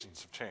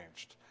interpretations have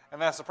changed.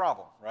 And that's the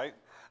problem, right?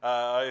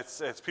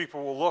 It's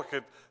people will look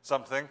at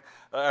something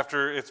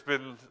after it's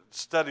been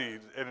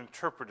studied and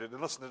interpreted.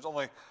 And listen,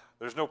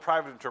 there's no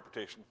private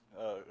interpretation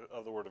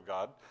of the Word of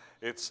God.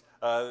 It's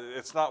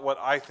not what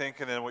I think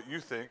and then what you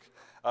think.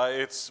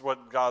 It's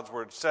what God's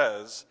Word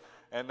says.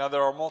 And now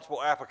there are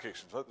multiple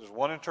applications. There's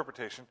one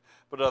interpretation,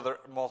 but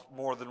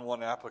more than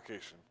one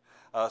application.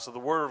 So the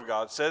Word of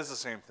God says the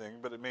same thing,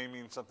 but it may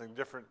mean something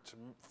different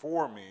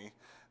for me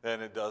than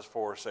it does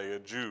for, say, a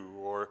Jew.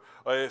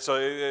 So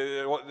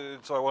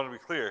I want to be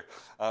clear.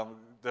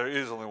 There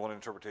is only one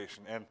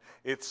interpretation, and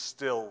it's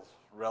still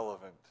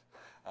relevant.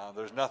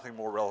 There's nothing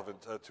more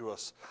relevant to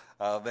us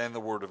than the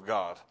Word of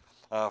God.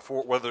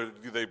 For whether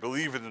they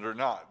believe in it or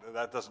not,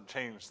 that doesn't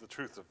change the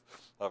truth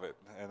of it.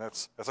 And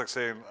that's like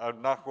saying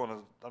I'm not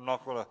going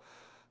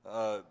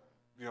to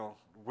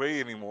weigh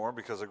anymore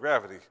because of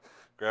gravity.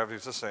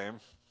 Gravity's the same.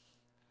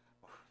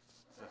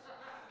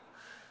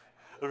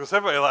 Because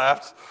everybody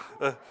laughed.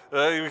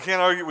 We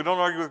can't argue. We don't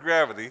argue with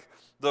gravity,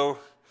 though.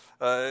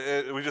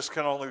 We just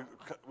can only.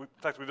 In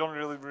fact, we don't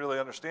really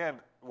understand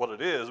what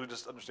it is. We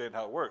just understand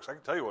how it works. I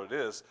can tell you what it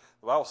is.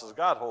 The Bible says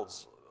God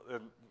holds,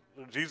 and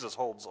Jesus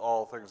holds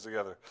all things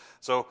together.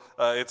 So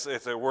it's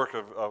a work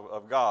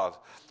of God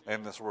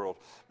in this world.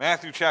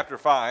 Matthew chapter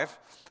 5.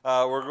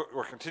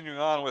 We're continuing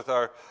on with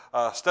our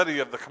study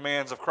of the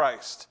commands of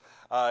Christ.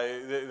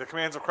 The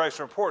commands of Christ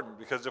are important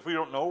because if we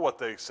don't know what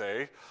they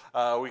say,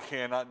 we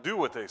cannot do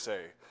what they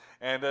say.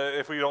 And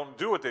if we don't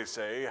do what they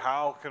say,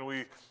 how can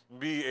we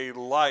be a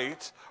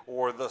light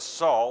or the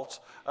salt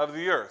of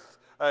the earth?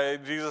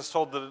 Jesus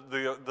told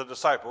the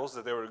disciples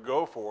that they were to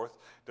go forth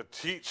to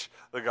teach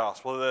the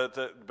gospel,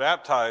 to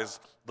baptize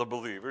the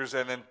believers,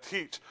 and then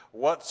teach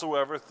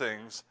whatsoever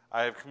things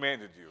I have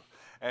commanded you.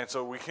 And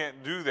so we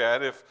can't do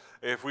that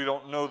if we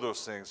don't know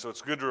those things. So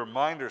it's good to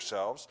remind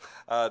ourselves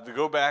to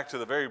go back to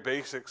the very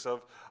basics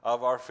of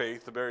our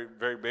faith, the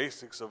very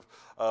basics of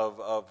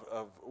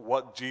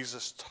what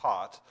Jesus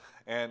taught,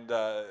 and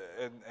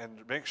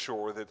make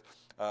sure that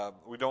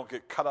we don't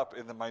get caught up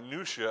in the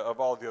minutia of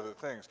all the other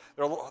things.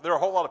 There are a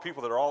whole lot of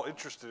people that are all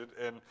interested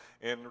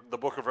in the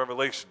book of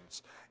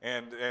Revelations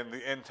and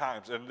the end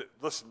times. And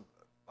listen,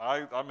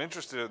 I'm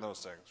interested in those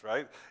things,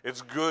 right?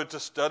 It's good to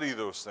study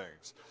those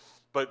things.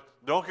 But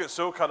don't get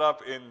so caught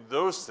up in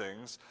those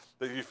things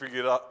that you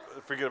forget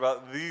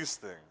about these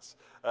things.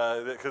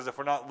 Because if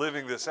we're not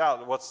living this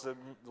out,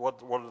 what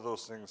do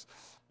those things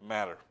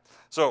matter?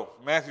 So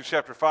Matthew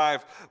chapter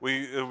 5,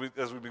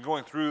 as we've been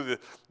going through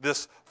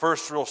this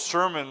first real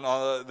sermon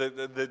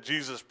that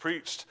Jesus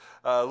preached,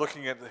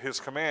 looking at his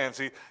commands,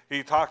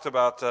 he talked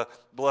about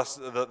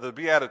the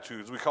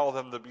Beatitudes. We call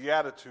them the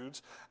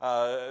Beatitudes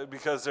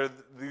because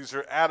these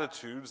are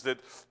attitudes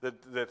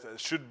that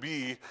should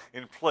be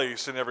in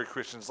place in every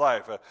Christian's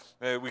life.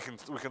 We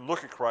can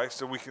look at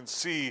Christ and we can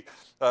see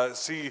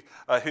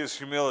his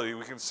humility.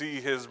 We can see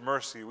his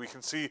mercy. We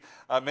can see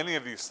many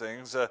of these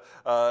things,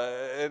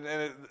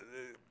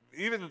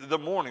 even the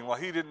mourning. While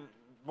he didn't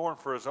mourn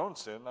for his own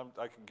sin,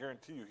 I can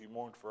guarantee you he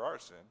mourned for our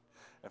sin.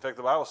 In fact,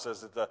 the Bible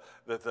says that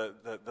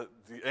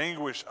the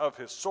anguish of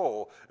his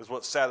soul is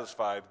what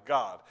satisfied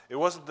God. It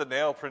wasn't the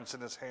nail prints in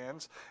his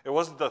hands. It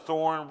wasn't the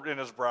thorn in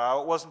his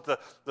brow. It wasn't the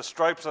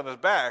stripes on his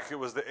back. It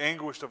was the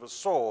anguish of his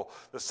soul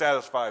that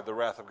satisfied the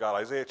wrath of God.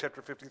 Isaiah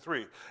chapter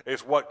 53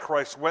 is what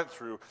Christ went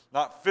through,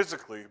 not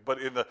physically,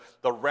 but in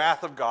the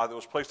wrath of God that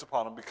was placed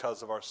upon him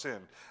because of our sin.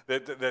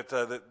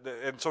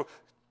 And so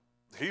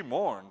he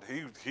mourned.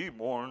 He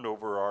mourned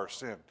over our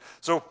sin.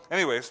 So,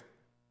 anyways,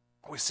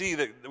 we see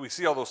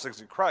all those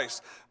things in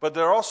Christ, but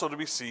they're also to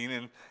be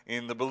seen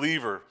in the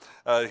believer.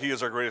 He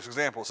is our greatest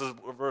example. It says,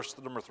 verse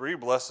number 3,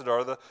 blessed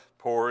are the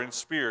poor in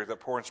spirit.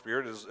 That poor in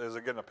spirit is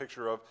again a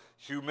picture of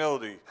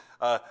humility.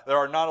 There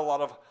are not a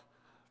lot of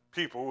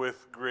people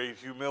with great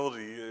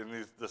humility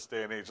in this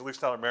day and age, at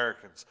least not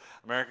Americans.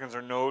 Americans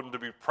are known to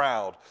be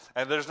proud,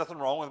 and there's nothing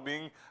wrong with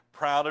being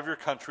proud of your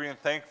country and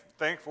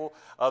thankful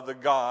of the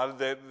God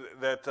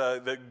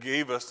that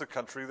gave us the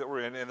country that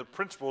we're in and the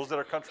principles that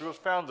our country was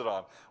founded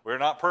on. We're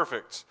not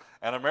perfect,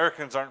 and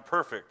Americans aren't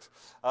perfect,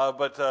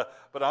 but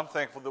I'm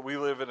thankful that we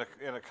live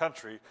in a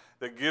country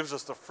that gives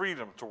us the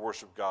freedom to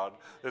worship God.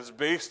 It's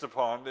based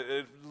upon,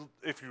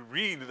 if you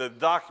read the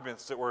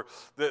documents that were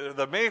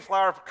the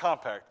Mayflower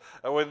Compact,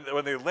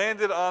 when they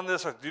landed on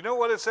this, do you know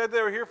what it said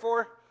they were here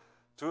for?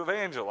 To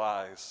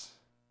evangelize.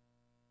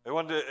 They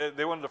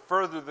wanted to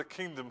further the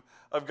kingdom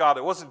of God.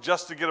 It wasn't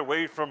just to get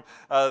away from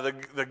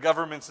the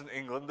governments in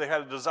England. They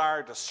had a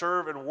desire to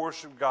serve and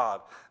worship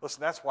God.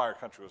 Listen, that's why our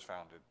country was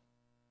founded.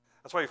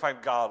 That's why you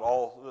find God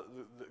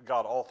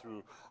all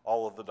through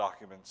all of the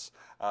documents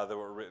that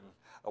were written.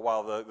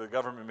 While the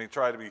government may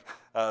try to be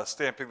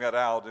stamping that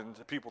out,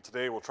 and people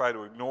today will try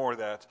to ignore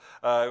that,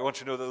 I want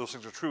you to know that those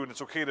things are true, and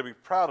it's okay to be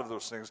proud of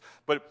those things.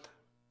 But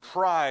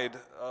pride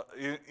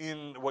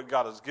in what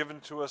God has given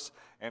to us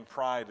and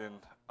pride in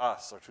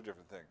us are two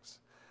different things.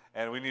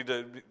 And we need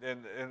to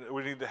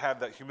have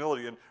that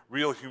humility, and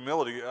real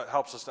humility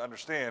helps us to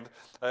understand.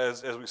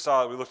 As we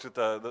saw, we looked at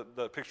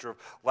the picture of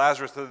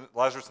Lazarus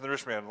and the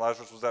rich man.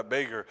 Lazarus was that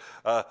beggar.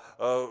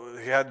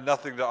 He had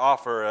nothing to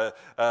offer.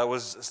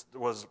 Was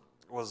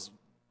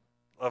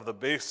of the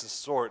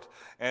basest sort,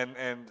 and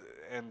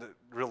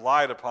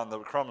relied upon the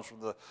crumbs from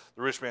the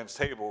rich man's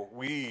table.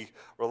 We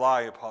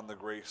rely upon the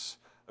grace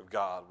of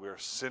God. We are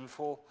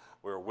sinful.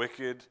 We're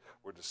wicked.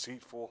 We're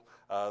deceitful.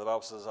 The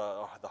Bible says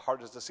the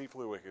heart is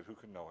deceitfully wicked. Who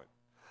can know it?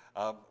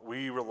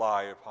 We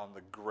rely upon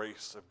the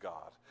grace of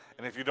God.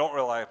 And if you don't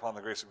rely upon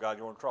the grace of God,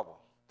 you're in trouble.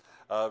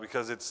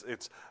 Because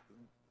it's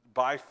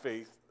by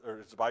faith, or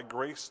it's by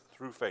grace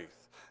through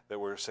faith that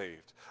we're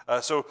saved.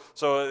 So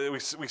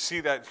we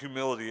see that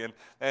humility,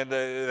 and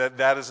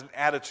that is an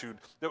attitude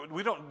that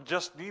we don't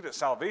just need at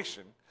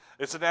salvation.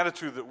 It's an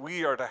attitude that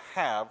we are to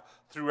have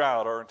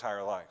throughout our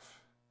entire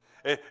life.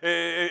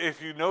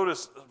 If you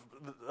notice,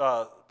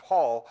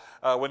 Paul,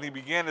 when he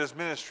began his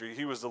ministry,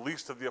 he was the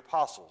least of the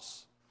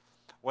apostles.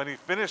 When he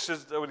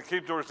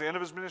came towards the end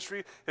of his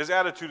ministry, his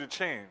attitude had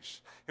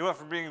changed. He went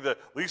from being the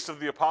least of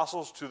the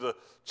apostles to the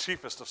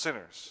chiefest of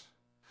sinners.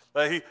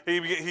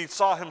 He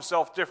saw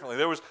himself differently.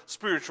 There was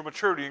spiritual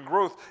maturity and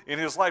growth in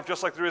his life,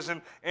 just like there is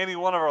in any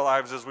one of our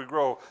lives as we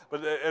grow.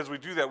 But as we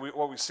do that,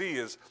 what we see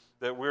is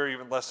that we're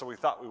even less than we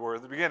thought we were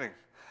in the beginning.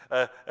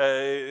 We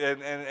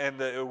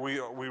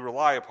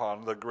rely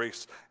upon the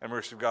grace and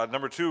mercy of God.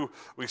 Number two,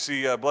 we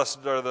see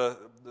blessed are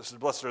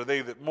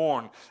they that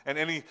mourn, and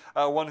any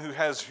one who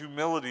has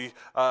humility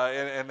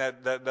and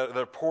that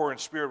they're poor in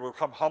spirit will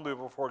come humbly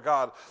before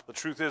God. The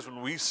truth is,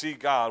 when we see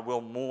God,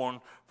 we'll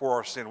mourn for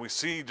our sin. We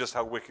see just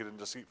how wicked and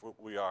deceitful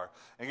we are.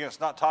 And again, it's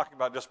not talking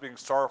about just being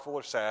sorrowful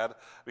or sad,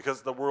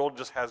 because the world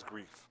just has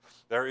grief.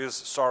 There is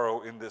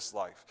sorrow in this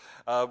life.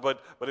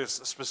 But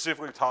it's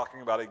specifically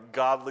talking about a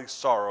godly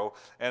sorrow.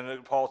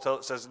 And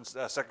Paul says in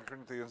 2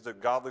 Corinthians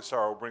that godly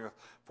sorrow bringeth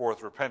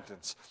forth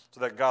repentance. So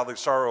that godly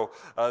sorrow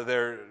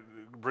there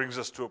brings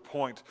us to a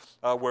point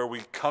where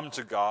we come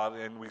to God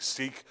and we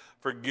seek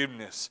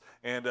forgiveness.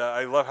 And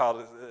I love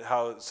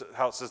how it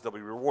says they'll be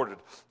rewarded,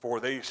 for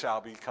they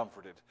shall be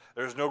comforted.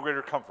 There's no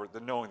greater comfort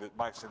than knowing that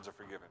my sins are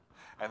forgiven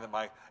and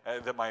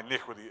that my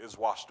iniquity is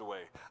washed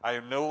away. I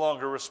am no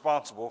longer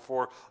responsible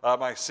for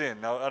my sin.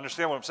 Now,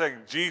 understand what I'm saying.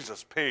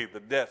 Jesus paid the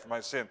debt for my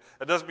sin.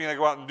 That doesn't mean I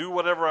go out and do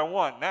whatever I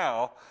want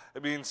now.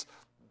 It means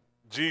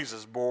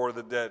Jesus bore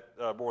the debt,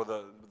 bore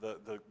the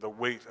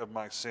weight of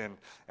my sin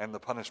and the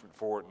punishment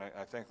for it, and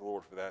I thank the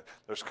Lord for that.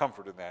 There's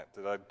comfort in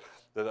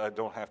that I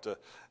don't have to.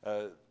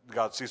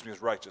 God sees me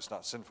as righteous,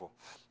 not sinful.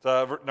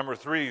 Number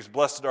three is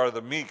blessed are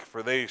the meek,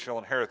 for they shall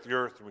inherit the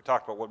earth. And we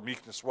talked about what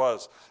meekness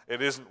was.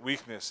 It isn't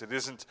weakness. It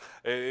isn't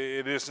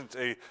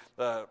a.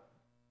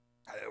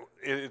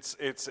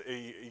 It's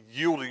a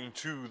yielding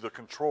to the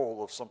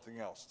control of something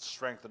else. It's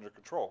strength under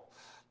control.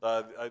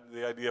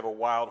 The idea of a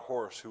wild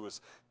horse who is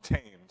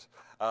tamed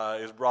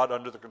is brought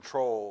under the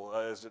control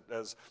as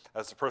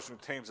the person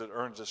who tames it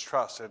earns his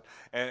trust,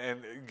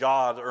 and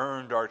God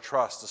earned our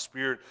trust. The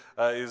Spirit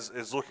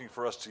is looking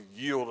for us to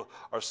yield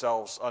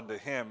ourselves unto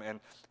Him,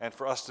 and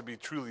for us to be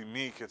truly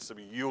meek, it's to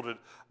be yielded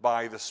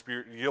by the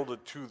Spirit,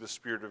 yielded to the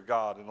Spirit of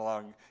God, and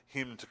allowing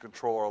Him to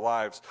control our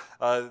lives.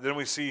 Then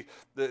we see,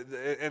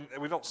 and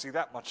we don't see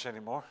that much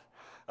anymore.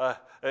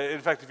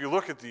 In fact, if you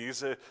look at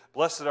these,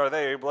 blessed are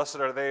they, blessed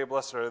are they,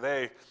 blessed are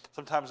they.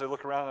 Sometimes I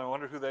look around and I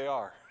wonder who they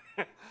are.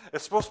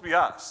 It's supposed to be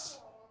us.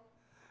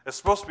 It's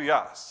supposed to be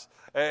us.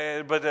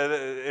 But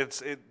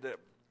it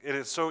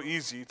is so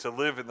easy to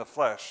live in the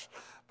flesh.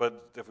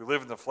 But if we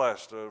live in the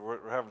flesh,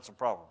 we're having some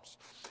problems.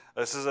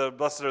 This is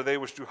blessed are they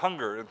which do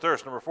hunger and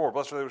thirst. Number 4,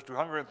 blessed are they which do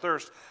hunger and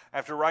thirst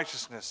after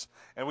righteousness.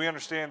 And we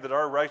understand that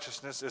our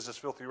righteousness is as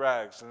filthy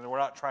rags, and we're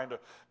not trying to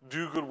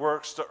do good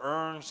works to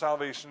earn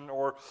salvation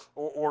or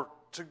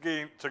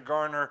to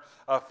garner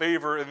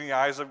favor in the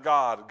eyes of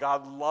God.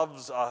 God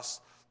loves us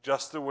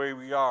just the way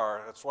we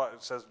are. That's why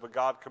it says, but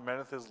God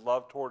commendeth His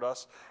love toward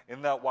us,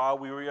 in that while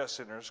we were yet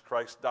sinners,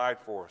 Christ died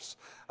for us.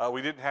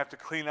 We didn't have to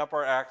clean up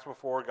our acts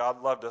before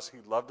God loved us. He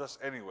loved us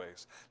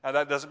anyways. Now,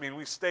 that doesn't mean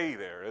we stay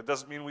there. It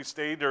doesn't mean we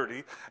stay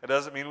dirty. It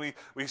doesn't mean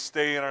we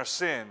stay in our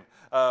sin.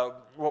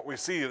 What we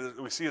see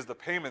is the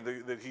payment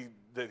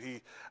that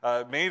He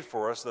made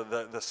for us,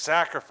 the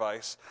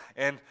sacrifice,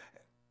 and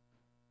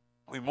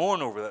we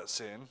mourn over that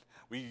sin.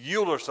 We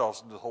yield ourselves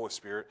to the Holy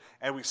Spirit,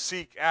 and we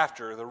seek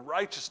after the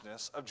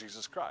righteousness of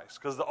Jesus Christ.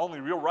 Because the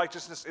only real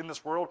righteousness in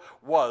this world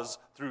was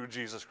through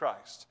Jesus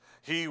Christ.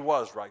 He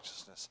was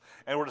righteousness.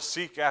 And we're to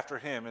seek after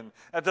Him. And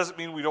that doesn't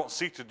mean we don't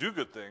seek to do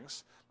good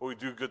things, but we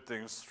do good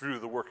things through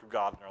the work of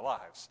God in our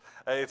lives.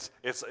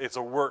 It's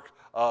a work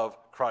of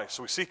Christ.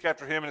 So we seek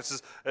after Him, and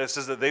it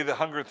says that they that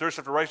hunger and thirst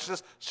after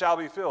righteousness shall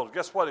be filled.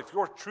 Guess what? If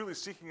you're truly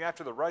seeking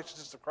after the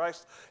righteousness of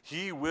Christ,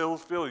 He will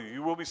fill you.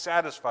 You will be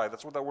satisfied.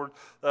 That's what that word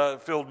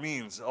filled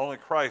means. Only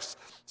Christ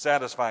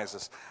satisfies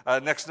us.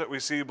 Next we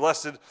see,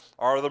 blessed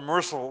are the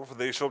merciful, for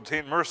they shall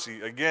obtain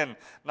mercy. Again,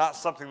 not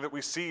something that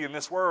we see in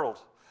this world.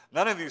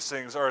 None of these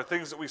things are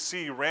things that we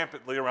see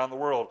rampantly around the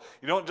world.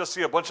 You don't just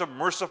see a bunch of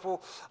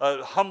merciful,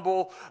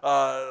 humble,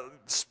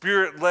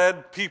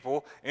 spirit-led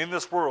people in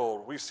this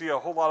world. We see a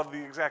whole lot of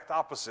the exact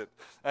opposite,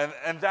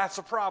 and that's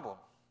a problem,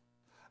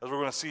 as we're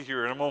going to see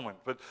here in a moment.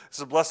 But it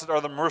says, blessed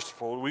are the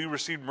merciful. We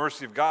receive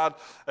mercy of God.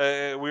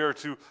 We are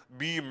to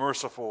be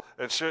merciful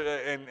and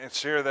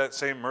share that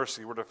same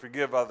mercy. We're to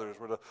forgive others.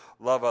 We're to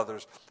love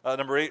others.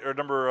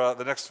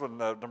 The next one,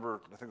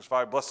 number, I think it's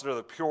 5, blessed are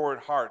the pure in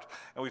heart.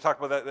 And we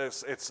talked about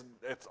that. It's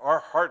our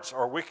hearts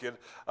are wicked,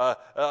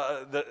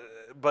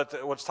 but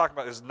what's talking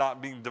about is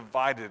not being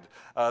divided.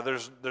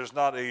 There's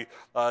not a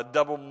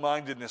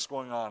double-mindedness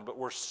going on, but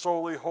we're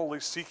solely,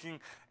 wholly seeking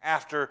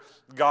after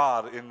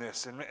God in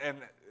this. And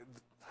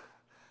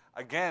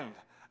again,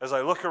 as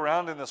I look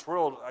around in this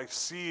world, I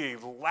see a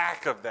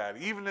lack of that,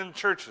 even in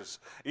churches,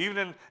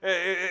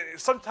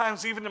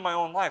 sometimes even in my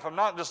own life. I'm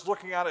not just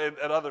looking at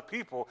other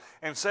people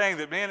and saying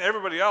that, man,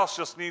 everybody else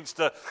just needs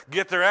to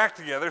get their act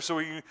together so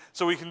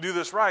we can do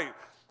this right.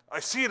 I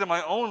see it in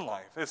my own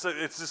life. It's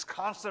this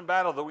constant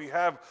battle that we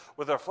have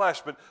with our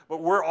flesh, but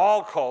we're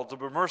all called to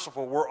be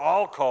merciful. We're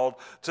all called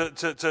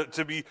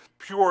to be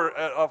pure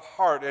of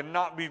heart and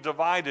not be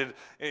divided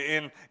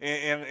in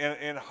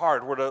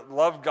heart. We're to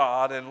love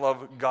God and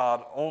love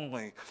God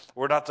only.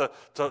 We're not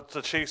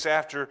to chase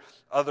after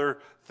other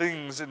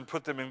things and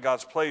put them in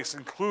God's place,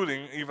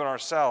 including even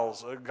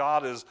ourselves.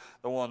 God is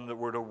the one that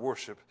we're to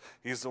worship.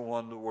 He's the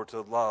one that we're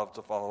to love,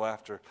 to follow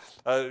after.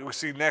 We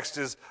see next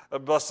is,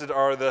 blessed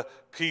are the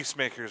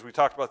peacemakers. We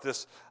talked about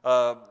this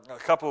a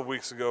couple of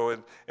weeks ago,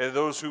 and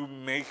those who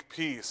make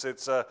peace.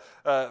 It's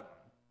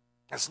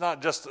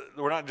not just,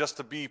 we're not just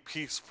to be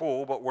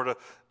peaceful, but we're to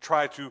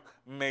try to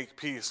make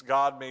peace.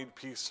 God made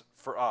peace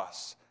for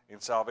us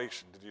in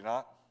salvation, did He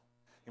not?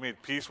 He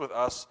made peace with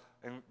us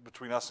and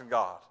between us and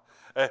God.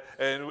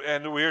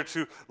 And we are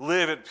to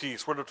live at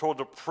peace. We're told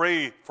to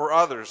pray for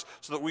others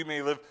so that we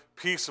may live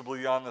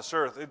peaceably on this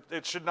earth.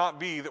 It should not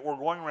be that we're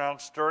going around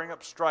stirring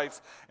up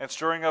strife and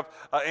stirring up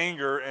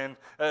anger, and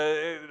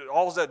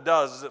all that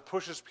does is it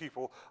pushes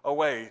people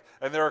away.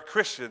 And there are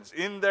Christians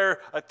in their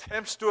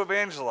attempts to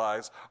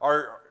evangelize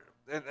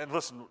and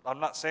listen,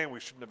 I'm not saying we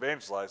shouldn't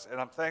evangelize, and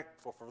I'm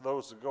thankful for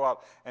those who go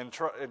out and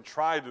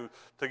try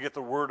to get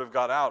the word of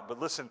God out.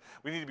 But listen,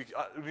 we need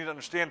to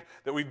understand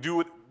that we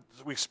do it.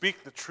 We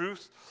speak the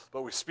truth,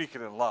 but we speak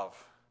it in love.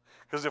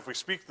 Because if we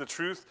speak the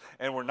truth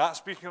and we're not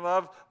speaking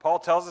love, Paul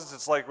tells us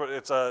it's like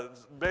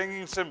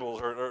banging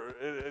cymbals, or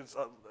it's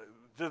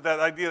that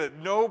idea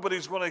that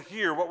nobody's going to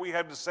hear what we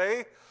have to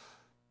say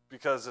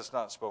because it's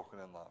not spoken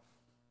in love.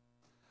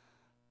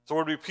 So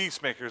we're to be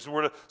peacemakers, and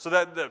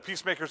the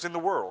peacemakers in the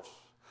world.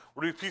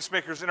 We're to be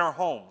peacemakers in our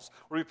homes.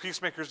 We're to be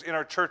peacemakers in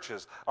our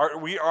churches.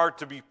 We are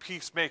to be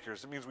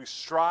peacemakers. It means we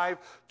strive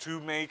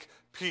to make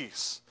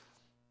peace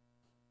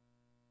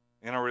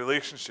in our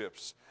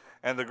relationships.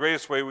 And the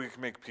greatest way we can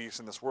make peace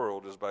in this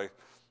world is by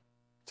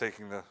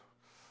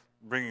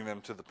bringing them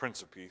to the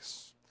Prince of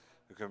Peace,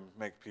 who can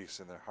make peace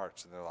in their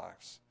hearts and their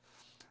lives.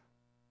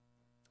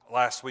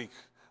 Last week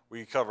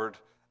we covered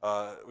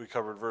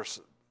verse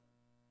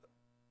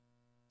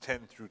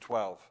 10 through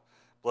 12.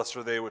 Blessed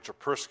are they which are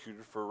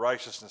persecuted for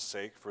righteousness'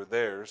 sake, for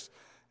theirs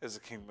is the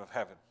kingdom of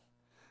heaven.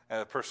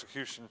 And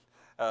persecution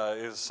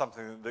is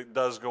something that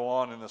does go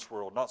on in this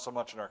world, not so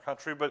much in our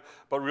country, but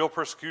real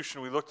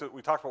persecution.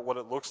 We talked about what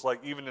it looks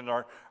like even in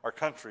our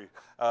country.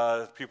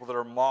 People that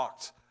are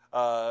mocked,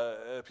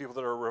 people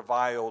that are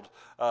reviled,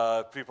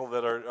 people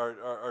that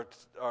are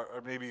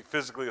maybe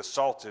physically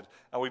assaulted,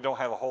 and we don't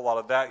have a whole lot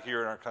of that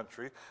here in our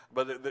country,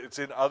 but it's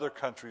in other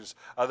countries.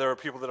 There are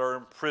people that are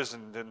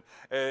imprisoned,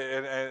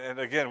 and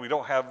again, we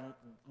don't have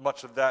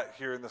much of that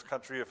here in this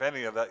country, if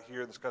any of that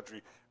here in this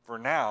country for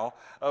now,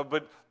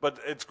 but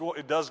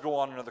it does go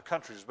on in other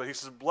countries. But he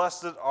says,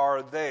 blessed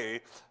are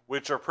they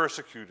which are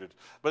persecuted.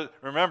 But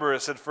remember,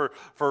 it said for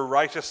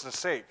righteousness'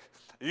 sake.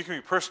 You can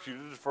be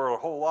persecuted for a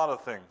whole lot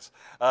of things.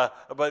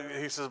 But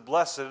he says,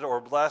 blessed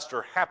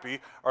or happy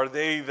are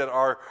they that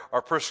are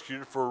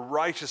persecuted for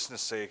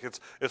righteousness' sake.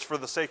 It's for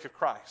the sake of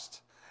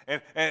Christ.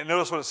 And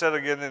notice what it said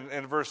again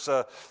in verse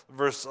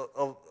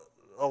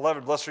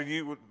 11. Blessed are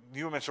you,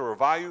 men shall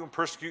revile you and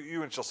persecute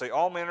you, and shall say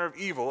all manner of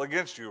evil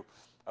against you.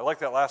 I like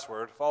that last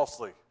word,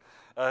 falsely.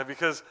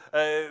 Because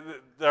there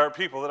are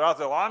people that are out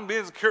there, well, I'm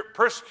being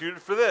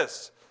persecuted for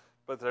this.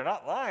 But they're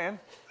not lying.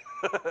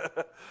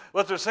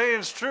 What they're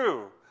saying is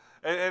true.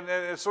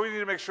 And so we need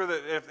to make sure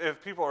that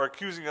if people are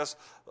accusing us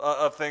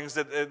of things,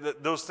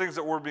 that those things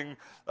that we're being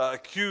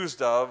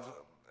accused of,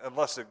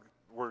 unless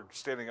we're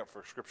standing up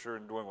for Scripture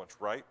and doing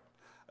what's right,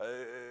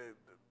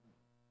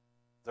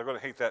 they're going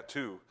to hate that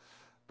too.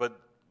 But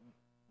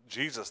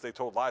Jesus, they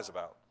told lies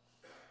about.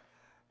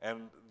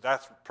 And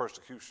that's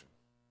persecution.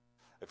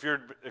 If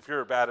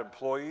you're a bad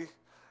employee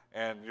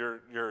and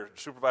your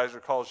supervisor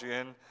calls you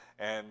in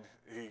and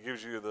he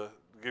gives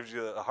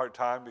you a hard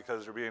time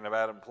because you're being a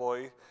bad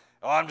employee,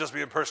 Oh, I'm just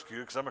being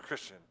persecuted because I'm a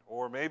Christian.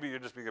 Or maybe you're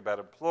just being a bad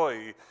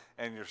employee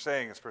and you're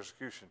saying it's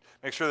persecution.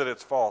 Make sure that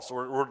it's false.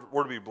 We're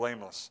to be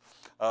blameless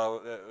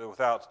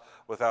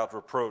without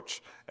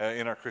reproach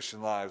in our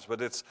Christian lives.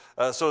 But it's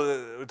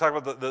so we talk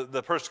about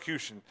the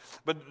persecution.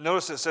 But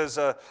notice it says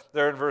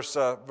there in verse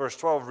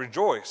 12,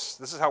 rejoice.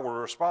 This is how we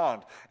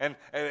respond. And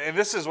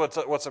this is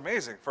what's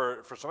amazing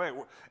for so many.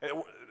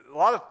 A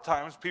lot of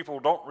times people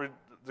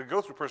they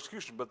go through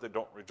persecution, but they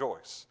don't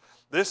rejoice.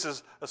 This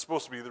is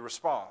supposed to be the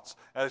response.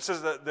 And it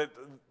says that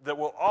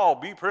we'll all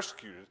be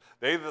persecuted.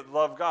 They that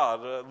love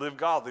God, live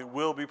godly,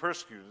 will be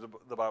persecuted,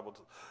 the Bible,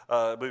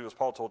 I believe it was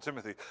Paul told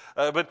Timothy.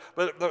 But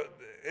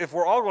if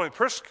we're all going to be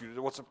persecuted,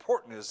 what's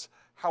important is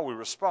how we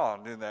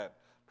respond in that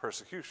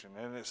persecution.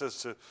 And it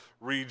says to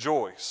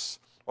rejoice.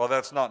 Well,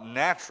 that's not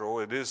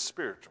natural, it is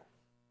spiritual.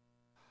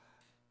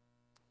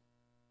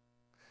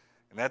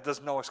 And that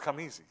doesn't always come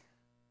easy.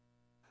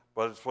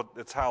 But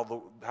it's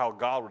how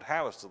God would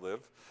have us to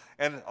live.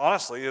 And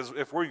honestly,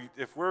 if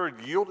we're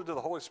yielded to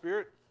the Holy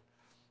Spirit,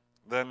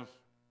 then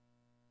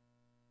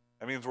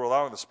that means we're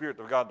allowing the Spirit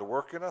of God to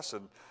work in us.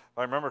 And if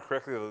I remember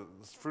correctly, the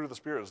fruit of the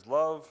Spirit is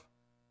love,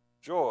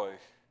 joy,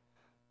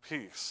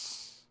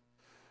 peace,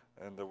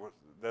 and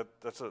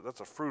that's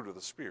a fruit of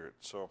the Spirit.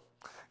 So,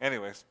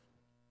 anyways,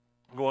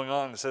 going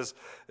on, it says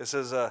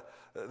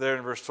there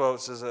in verse 12,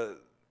 it says,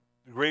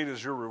 "Great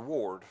is your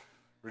reward.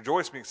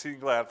 Rejoice, be exceeding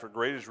glad, for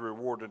great is your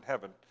reward in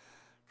heaven.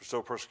 For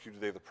so persecuted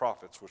they the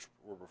prophets which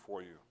were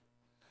before you."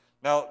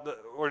 Now,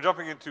 we're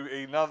jumping into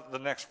the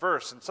next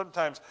verse, and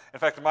sometimes, in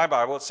fact, in my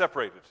Bible, it's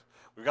separated.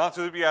 We've gone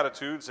through the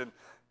Beatitudes, and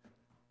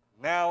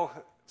now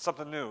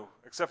something new,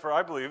 except for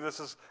I believe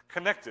this is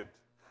connected.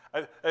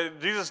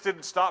 Jesus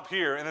didn't stop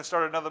here and then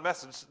start another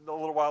message a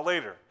little while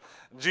later.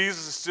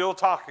 Jesus is still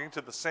talking to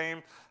the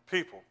same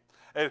people.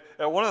 And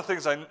one of the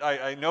things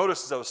I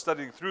noticed as I was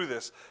studying through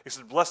this, he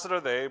said, blessed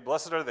are they,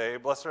 blessed are they,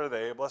 blessed are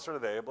they, blessed are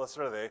they, blessed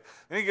are they.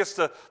 Then he gets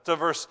to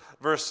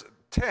verse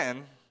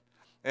 10,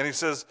 and he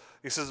says,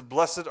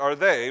 blessed are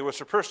they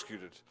which are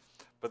persecuted.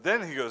 But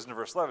then he goes into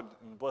verse 11,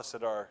 and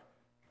blessed are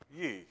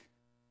ye.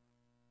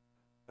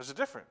 There's a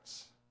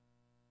difference.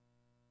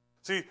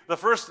 See, the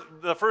first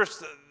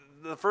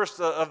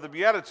of the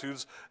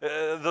Beatitudes,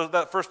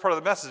 that first part of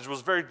the message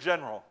was very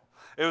general.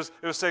 It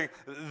was saying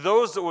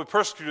those that were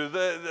persecuted,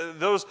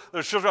 those that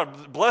are children of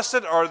God,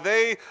 blessed are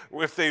they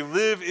if they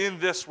live in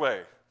this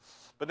way.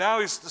 But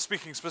now he's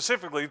speaking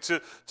specifically to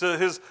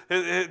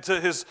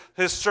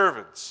his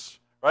servants,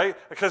 right?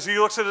 Because he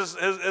looks at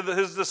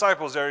his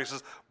disciples there.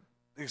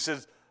 He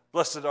says,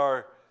 blessed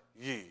are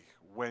ye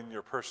when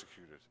you're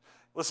persecuted.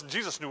 Listen,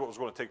 Jesus knew what was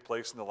going to take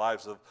place in the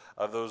lives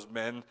of those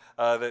men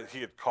that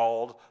he had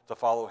called to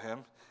follow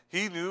him.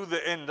 He knew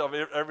the end of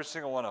every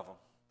single one of them.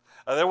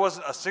 There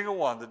wasn't a single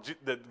one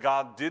that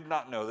God did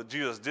not know, that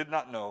Jesus did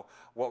not know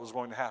what was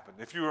going to happen.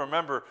 If you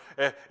remember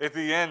at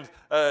the end,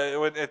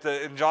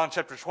 in John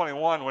chapter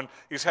 21, when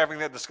he's having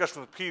that discussion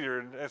with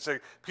Peter and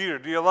saying, Peter,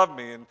 do you love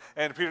me?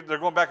 And Peter, they're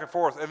going back and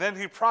forth. And then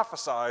he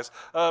prophesying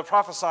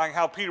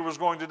how Peter was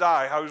going to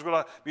die, how he was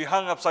going to be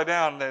hung upside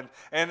down.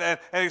 And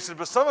he said,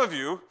 but some of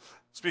you,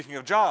 speaking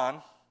of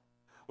John,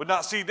 would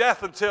not see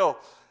death until...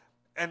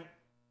 And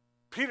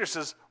Peter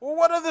says, well,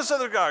 what of this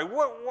other guy?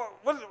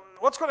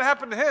 What's going to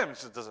happen to him? He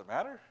says, does it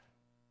matter?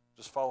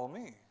 Just follow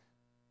me.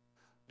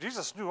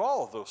 Jesus knew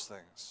all of those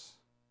things.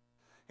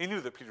 He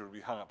knew that Peter would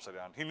be hung upside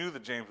down. He knew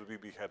that James would be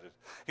beheaded.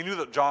 He knew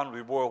that John would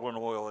be boiled in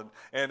oil,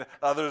 and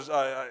others.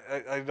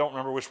 I don't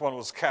remember which one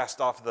was cast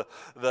off the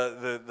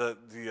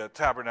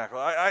tabernacle.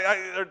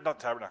 Not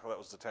tabernacle. That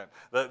was the tent.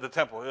 The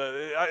temple.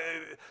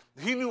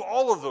 He knew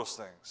all of those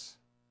things.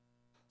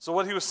 So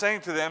what he was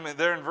saying to them, and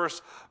there in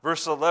verse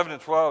 11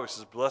 and 12, he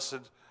says,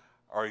 blessed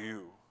are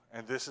you.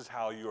 And this is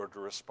how you are to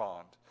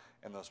respond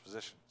in those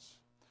positions.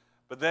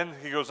 But then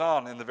he goes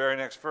on in the very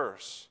next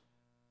verse,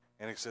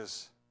 and he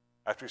says,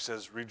 after he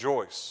says,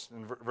 rejoice.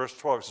 In verse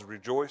 12, he says,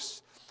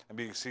 rejoice and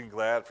be exceeding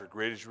glad, for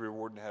great is your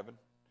reward in heaven.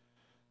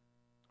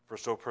 For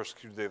so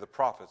persecuted they the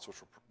prophets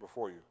which were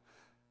before you.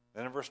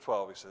 Then in verse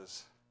 12, he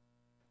says,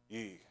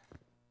 ye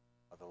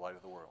are the light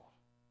of the world.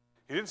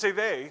 He didn't say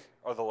they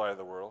are the light of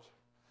the world.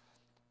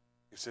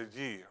 He said,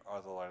 ye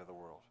are the light of the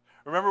world.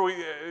 Remember,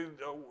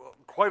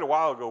 quite a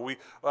while ago,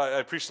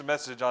 I preached a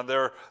message on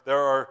there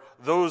are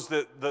those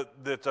that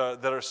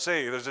are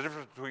saved. There's a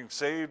difference between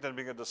saved and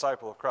being a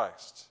disciple of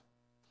Christ.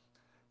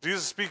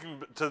 Jesus is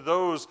speaking to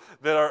those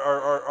that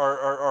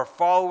are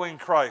following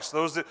Christ,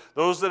 those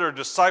that are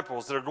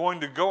disciples, that are going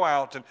to go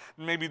out and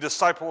maybe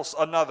disciple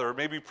another,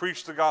 maybe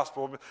preach the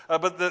gospel,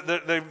 but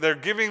they're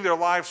giving their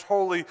lives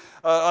wholly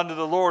unto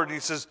the Lord. And he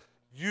says,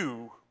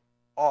 you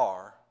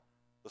are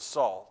the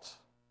salt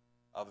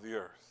of the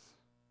earth.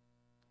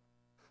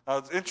 Now,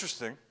 it's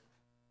interesting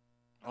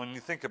when you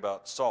think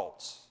about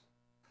salts.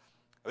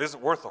 It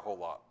isn't worth a whole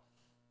lot.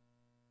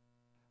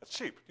 It's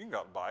cheap. You can go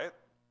out and buy it.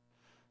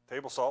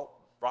 Table salt,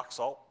 rock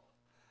salt.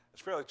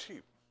 It's fairly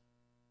cheap.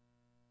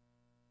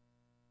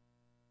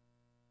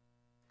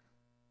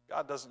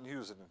 God doesn't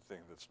use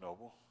anything that's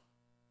noble.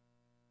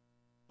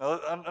 Now,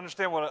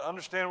 understand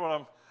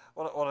what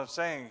what I'm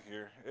saying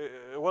here,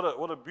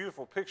 what a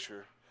beautiful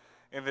picture,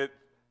 in that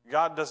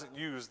God doesn't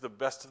use the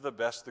best of the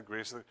best, the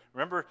greatest of the.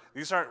 Remember,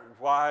 these aren't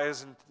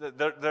wise, and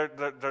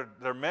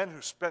they're men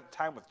who spent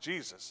time with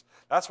Jesus.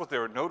 That's what they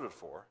were noted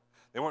for.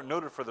 They weren't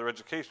noted for their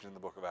education in the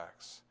book of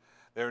Acts.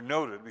 They were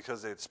noted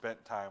because they had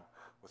spent time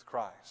with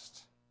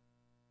Christ.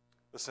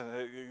 Listen,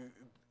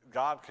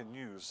 God can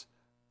use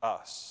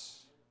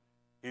us.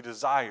 He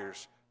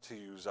desires to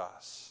use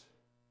us.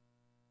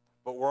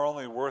 But we're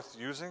only worth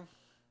using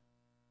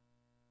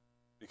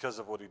because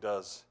of what he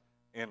does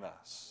in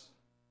us.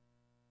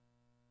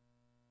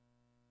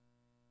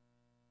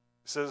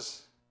 He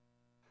says,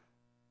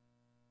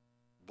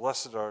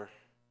 blessed are,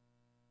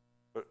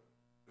 it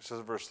says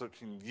in verse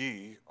 13,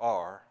 ye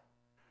are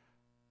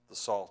the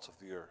salt of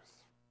the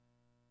earth.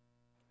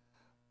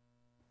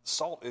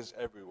 Salt is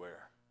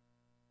everywhere.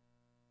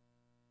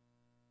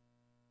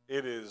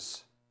 It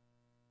is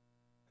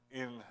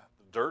in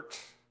the dirt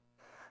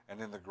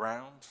and in the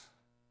ground.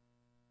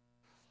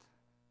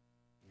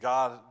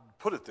 God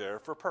put it there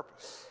for a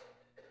purpose.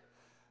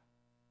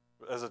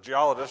 As a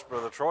geologist,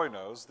 Brother Troy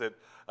knows that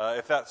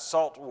if that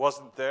salt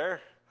wasn't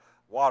there,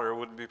 water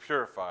wouldn't be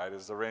purified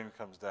as the rain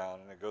comes down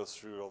and it goes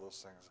through all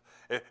those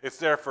things. It's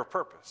there for a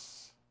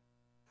purpose.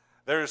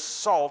 There's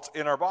salt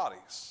in our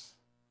bodies.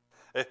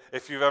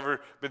 If you've ever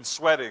been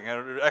sweating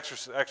and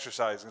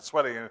exercising and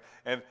sweating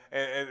and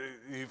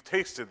you've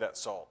tasted that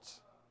salt,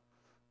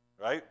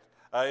 right?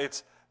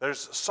 There's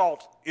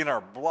salt in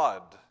our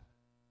blood.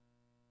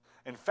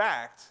 In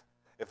fact,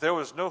 if there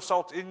was no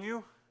salt in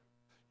you,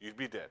 you'd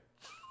be dead.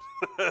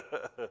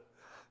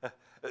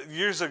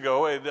 Years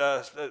ago,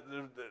 a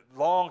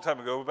long time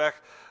ago, back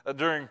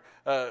during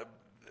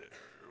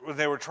when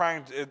they were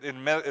trying to,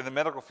 in the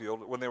medical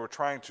field, when they were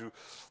trying to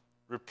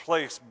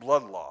replace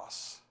blood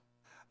loss,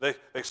 they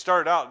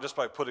started out just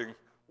by putting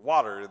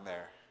water in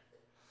there,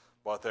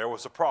 but there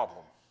was a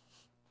problem.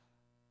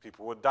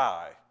 People would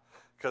die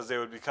because they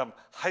would become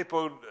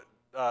hypo.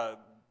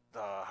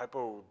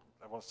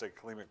 I want to say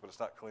kalemic, but it's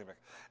not kalemic.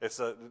 It's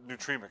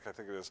nutremic, I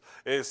think it is.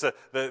 It's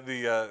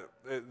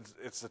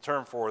it's the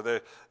term for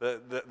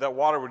that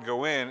water would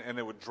go in and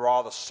it would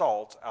draw the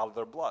salt out of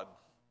their blood.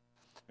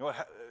 You know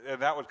what,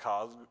 and that would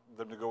cause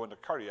them to go into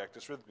cardiac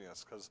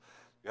dysrhythmias because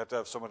you have to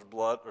have so much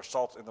blood or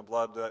salt in the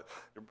blood that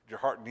your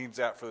heart needs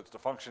that for it to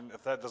function.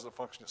 If that doesn't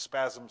function, it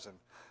spasms and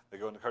they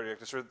go into cardiac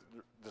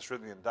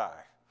dysrhythmia and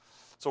die.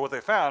 So what they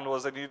found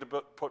was they needed to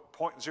put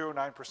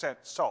 0.09%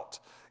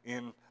 salt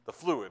in the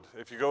fluid.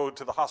 If you go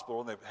to the hospital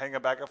and they hang a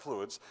bag of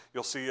fluids,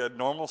 you'll see a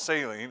normal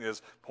saline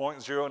is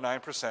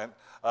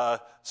 0.09%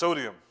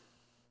 sodium.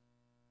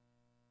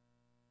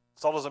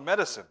 Salt is a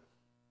medicine.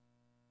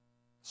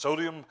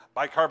 Sodium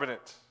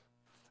bicarbonate.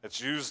 It's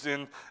used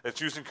in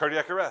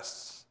cardiac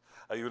arrests.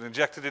 You would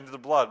inject it into the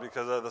blood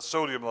because the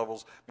sodium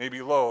levels may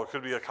be low. It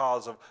could be a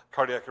cause of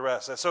cardiac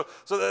arrest. So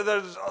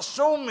there's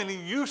so many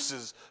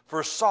uses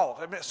for salt.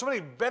 I mean, so many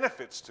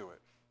benefits to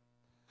it.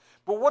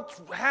 But what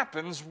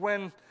happens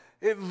when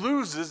it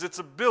loses its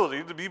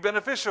ability to be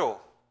beneficial?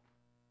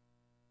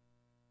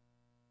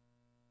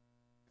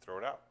 You throw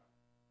it out.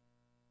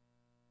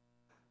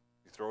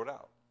 You throw it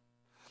out.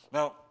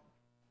 Now,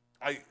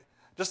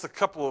 just a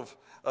couple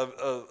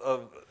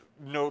of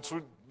notes.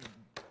 We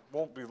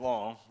won't be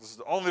long. This is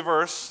the only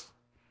verse.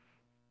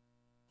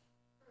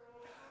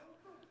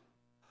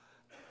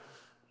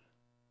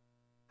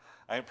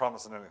 I ain't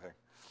promising anything.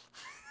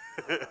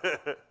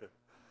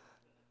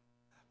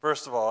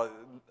 First of all,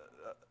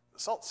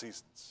 salt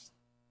seasons.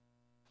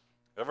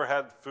 Ever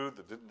had food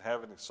that didn't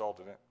have any salt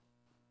in it?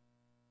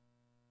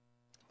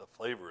 The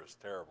flavor is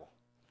terrible.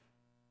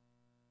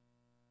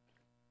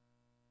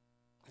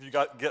 If you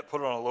get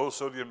put on a low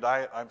sodium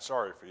diet, I'm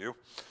sorry for you.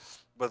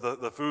 But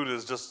the food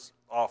is just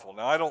awful.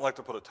 Now, I don't like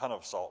to put a ton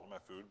of salt in my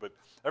food, but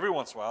every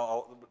once in a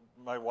while,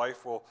 my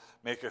wife will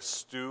make a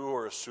stew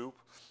or a soup,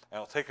 and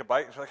I'll take a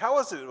bite, and she's like, how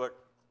is it? Like,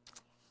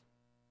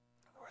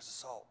 where's the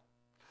salt?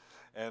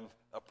 And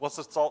once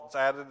the salt's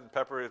added and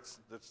pepper, it's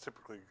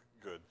typically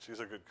good. She's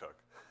a good cook.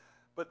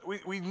 But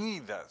we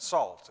need that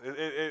salt.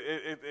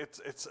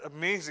 It's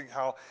amazing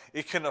how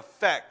it can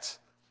affect,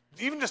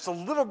 even just a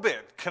little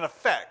bit, can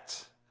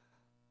affect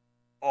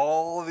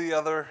all the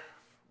other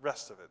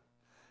rest of it.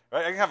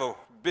 Right? I can have a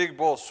big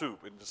bowl of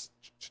soup and just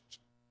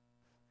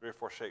 3 or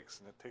 4 shakes,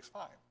 and it tastes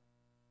fine.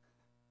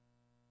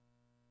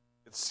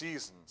 It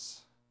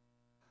seasons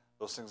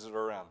those things that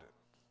are around it.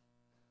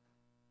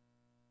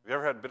 Have you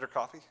ever had bitter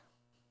coffee?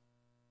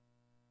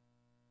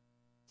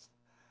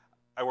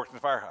 I worked in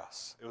the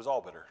firehouse. It was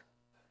all bitter.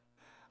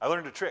 I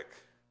learned a trick.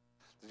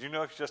 Did you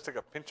know if you just take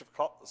a pinch of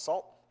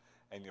salt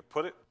and you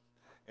put it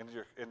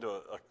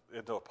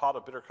into a pot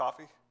of bitter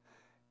coffee,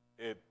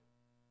 it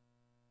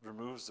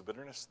removes the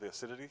bitterness, the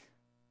acidity?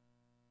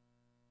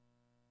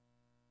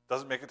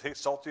 Doesn't make it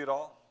taste salty at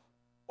all.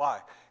 Why?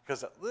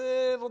 Because that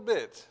little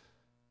bit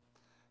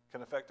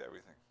can affect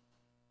everything.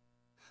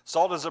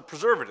 Salt is a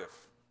preservative.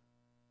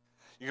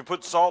 You can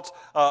put salt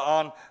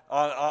on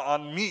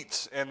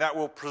meat, and that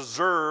will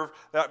preserve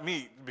that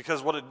meat,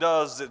 because what it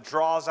does is it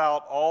draws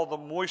out all the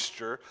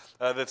moisture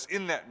that's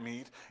in that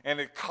meat, and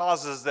it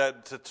causes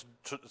that to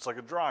it's like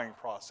a drying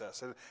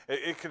process. And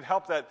it can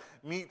help that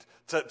meat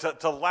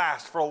to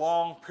last for a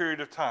long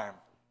period of time.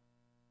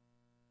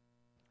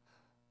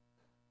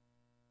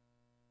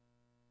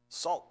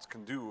 Salt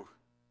can do,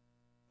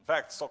 in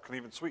fact, salt can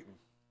even sweeten.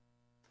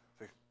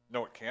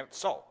 No, it can't. It's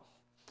salt.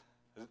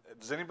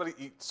 Does anybody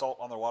eat salt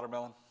on their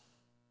watermelon?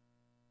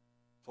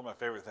 It's one of my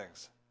favorite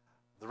things.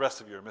 The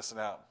rest of you are missing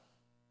out.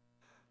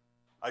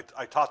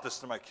 I taught this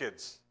to my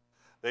kids.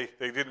 They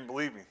didn't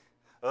believe me.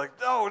 They're like,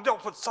 no,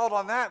 don't put salt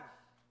on that.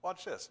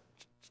 Watch this.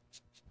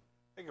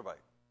 Think about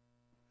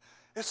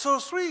it. It's so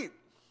sweet.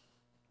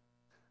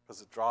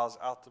 Because it draws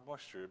out the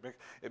moisture.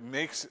 It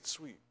makes it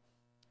sweet.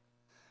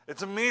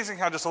 It's amazing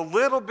how just a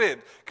little bit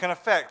can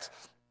affect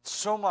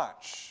so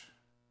much.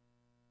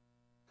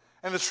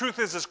 And the truth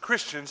is, as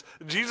Christians,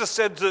 Jesus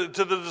said to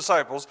the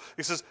disciples,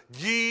 he says,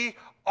 ye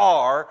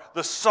are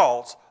the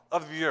salt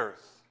of the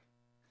earth.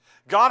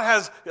 God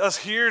has us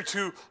here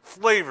to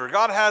flavor.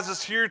 God has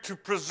us here to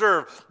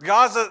preserve.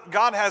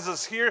 God has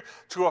us here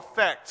to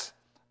affect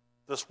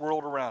this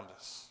world around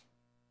us.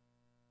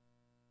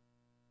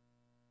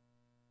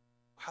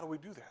 How do we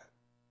do that?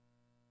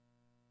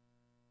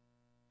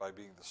 By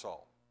being the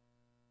salt.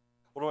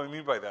 What do I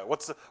mean by that?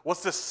 What's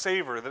the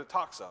savor that it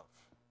talks of?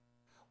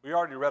 We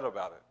already read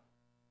about it.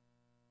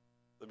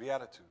 The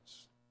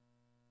Beatitudes.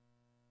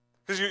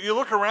 Because you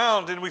look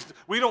around and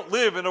we don't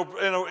live in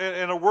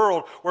a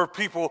world where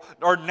people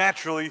are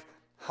naturally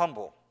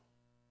humble.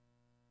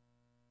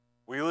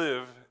 We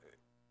live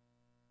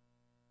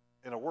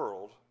in a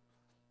world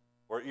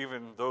where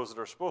even those that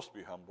are supposed to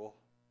be humble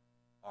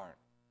aren't.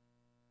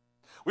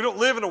 We don't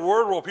live in a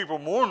world where people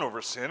mourn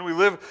over sin. We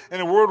live in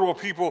a world where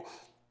people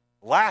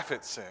laugh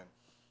at sin,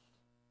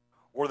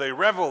 or they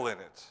revel in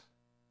it,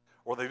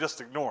 or they just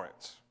ignore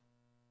it.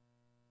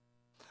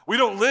 We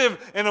don't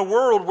live in a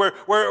world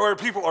where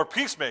people are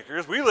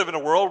peacemakers. We live in a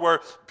world where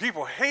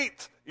people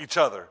hate each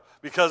other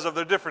because of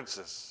their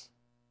differences.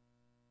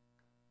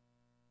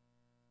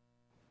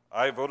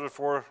 I voted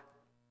for,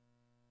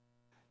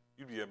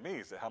 you'd be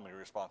amazed at how many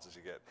responses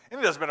you get. And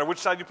it doesn't matter which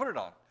side you put it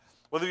on.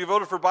 Whether you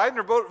voted for Biden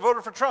or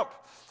voted for Trump.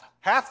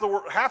 Half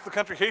the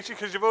country hates you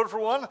because you voted for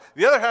one.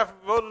 The other half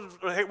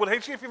would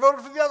hate you if you voted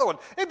for the other one.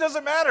 It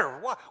doesn't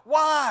matter.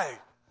 Why?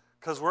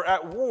 Because we're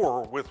at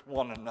war with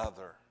one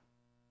another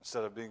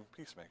instead of being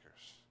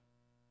peacemakers.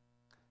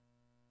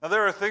 Now,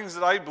 there are things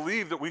that I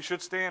believe that we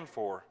should stand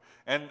for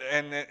and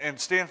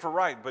stand for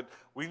right, but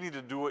we need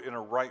to do it in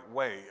a right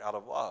way out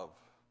of love.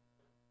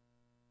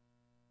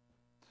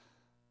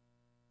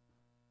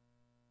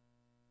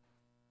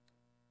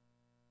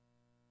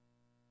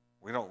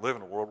 We don't live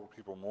in a world where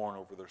people mourn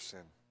over their sin.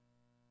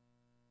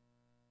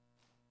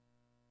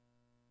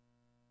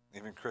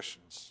 Even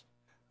Christians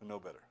who know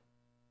better.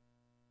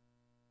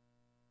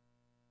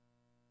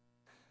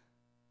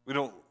 We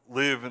don't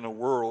live in a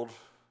world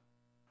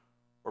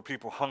where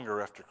people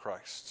hunger after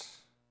Christ.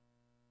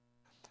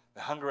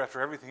 They hunger after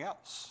everything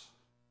else.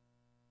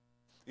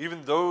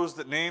 Even those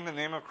that name the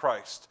name of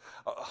Christ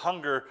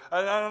hunger.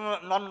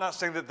 I'm not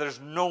saying that there's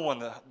no one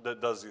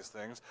that does these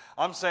things.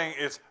 I'm saying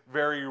it's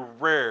very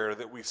rare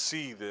that we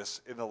see this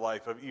in the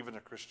life of even a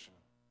Christian.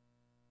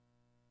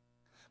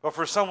 But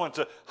for someone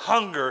to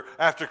hunger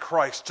after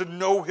Christ, to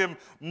know Him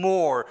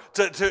more,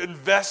 to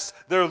invest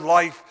their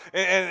life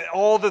and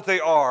all that they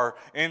are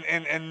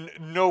in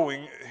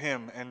knowing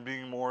Him and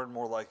being more and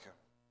more like Him.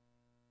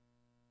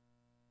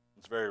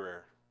 It's very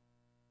rare.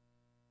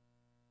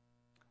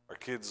 Our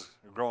kids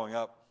are growing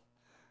up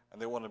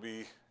and they want to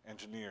be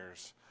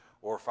engineers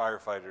or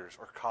firefighters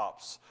or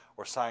cops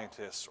or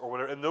scientists or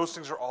whatever. And those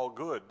things are all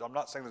good. I'm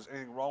not saying there's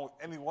anything wrong with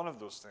any one of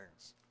those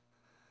things.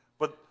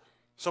 But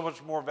so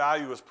much more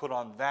value is put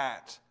on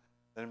that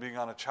than being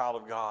on a child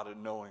of God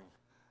and knowing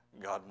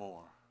God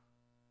more.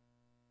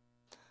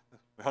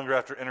 We hunger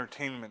after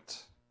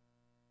entertainment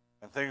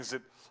and things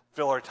that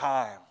fill our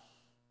time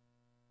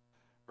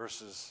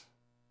versus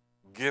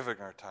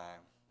giving our time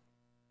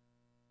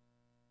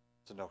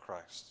to know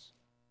Christ.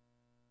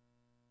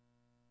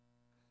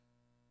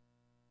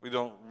 We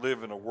don't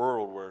live in a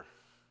world where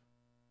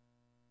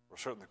we're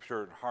certainly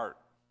pure in heart.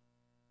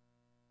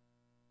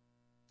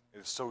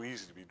 It is so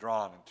easy to be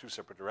drawn in two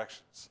separate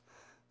directions.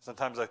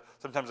 Sometimes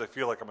I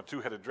feel like I'm a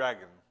two-headed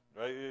dragon,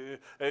 right?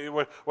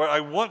 Where I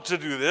want to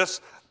do this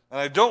and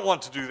I don't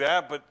want to do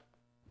that, but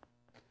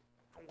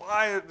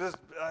why am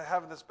I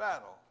having this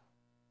battle?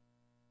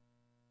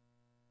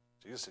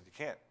 Jesus said you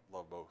can't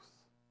love both.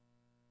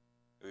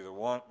 You either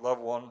love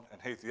one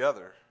and hate the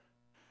other,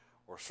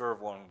 or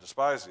serve one and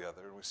despise the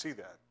other, and we see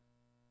that.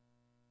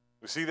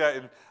 We see that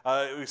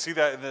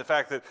in the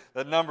fact that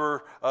the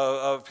number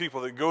of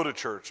people that go to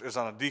church is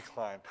on a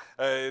decline,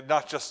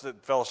 not just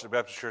at Fellowship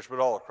Baptist Church, but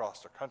all across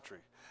the country.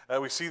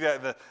 We see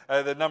that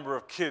in the number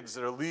of kids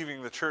that are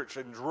leaving the church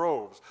in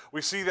droves.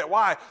 We see that.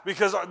 Why?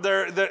 Because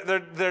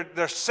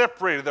they're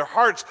separated. Their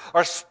hearts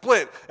are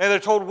split. And they're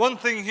told one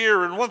thing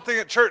here and one thing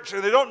at church.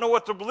 And they don't know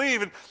what to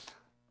believe. And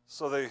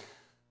so they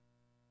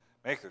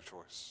make their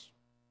choice.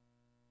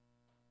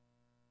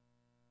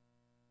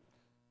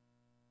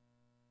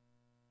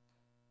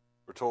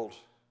 We're told,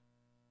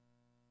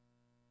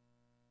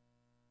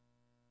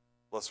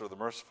 blessed are the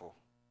merciful.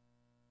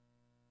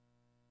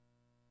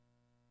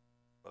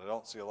 But I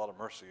don't see a lot of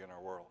mercy in our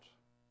world.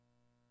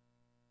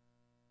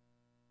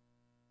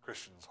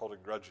 Christians holding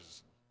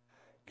grudges,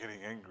 and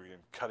getting angry,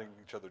 and cutting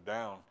each other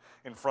down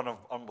in front of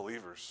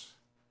unbelievers.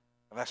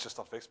 And that's just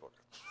on Facebook.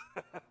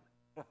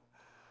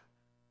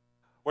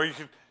 Where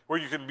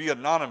you can be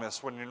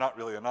anonymous when you're not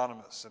really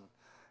anonymous.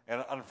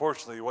 And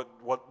unfortunately,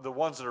 what the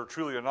ones that are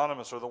truly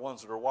anonymous are the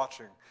ones that are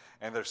watching,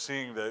 and they're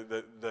seeing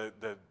the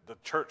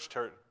church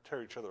tear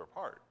each other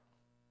apart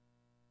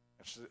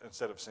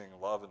instead of seeing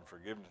love and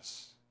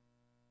forgiveness.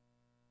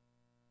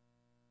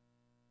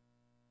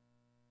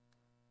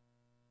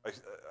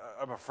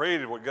 I'm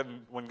afraid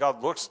when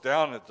God looks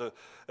down at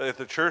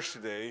the church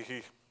today,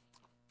 He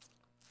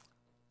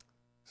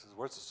says,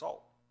 "Where's the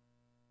salt?"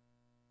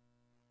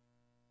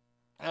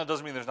 And it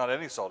doesn't mean there's not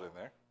any salt in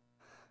there.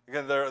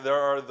 Again, there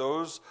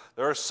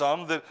are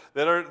some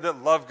that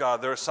love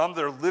God. There are some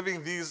that are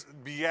living these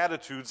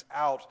beatitudes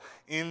out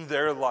in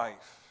their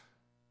life.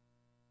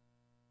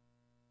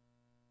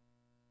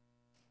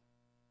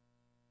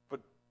 But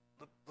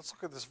let's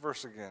look at this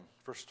verse again,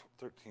 verse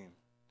 13.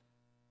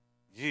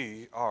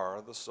 Ye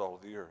are the salt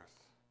of the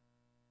earth.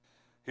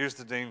 Here's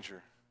the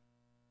danger.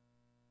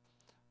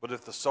 But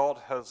if the salt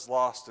has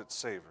lost its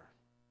savor,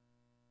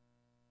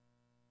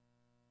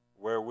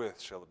 wherewith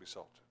shall it be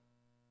salted?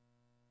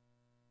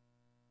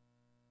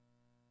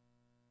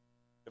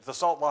 If the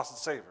salt lost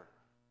its savor,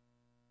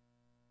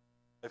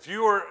 if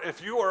you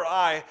or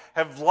I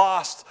have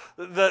lost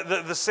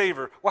the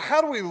savor, well, how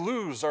do we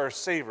lose our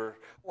savor?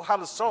 Well, how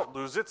does salt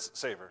lose its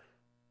savor?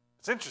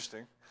 It's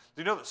interesting.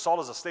 Do you know that salt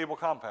is a stable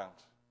compound?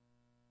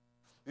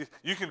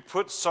 You can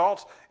put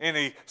salt in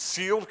a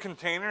sealed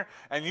container,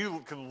 and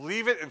you can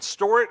leave it and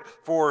store it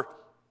for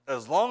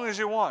as long as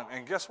you want.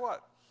 And guess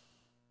what?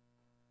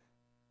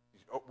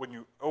 When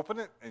you open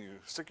it and you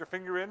stick your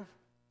finger in,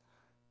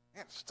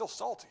 man, it's still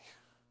salty.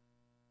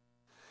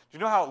 Do you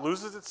know how it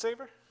loses its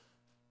savor? It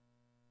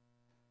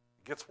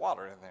gets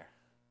water in there.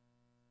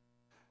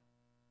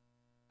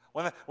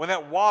 When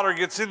that water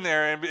gets in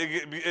there and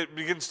it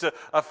begins to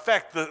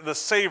affect the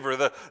savor,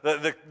 the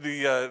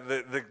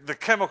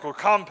chemical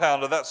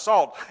compound of that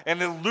salt,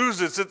 and it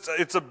loses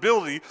its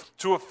ability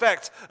to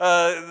affect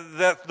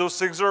those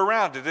things that are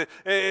around it.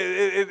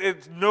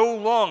 It's no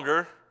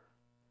longer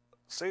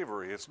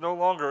savory. It's no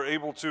longer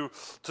able to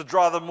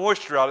draw the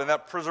moisture out in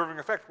that preserving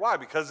effect. Why?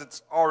 Because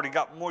it's already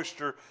got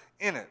moisture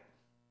in it.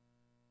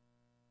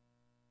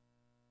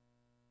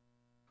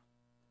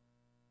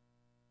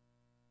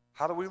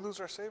 How do we lose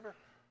our savor?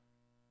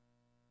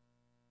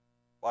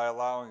 By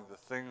allowing the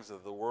things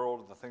of the world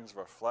and the things of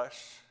our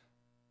flesh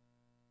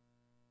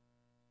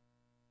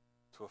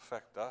to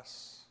affect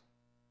us.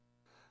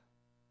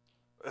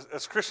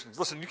 As Christians,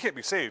 listen, you can't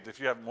be saved if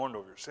you haven't mourned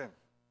over your sin.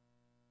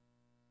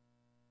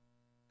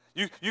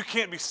 You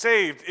can't be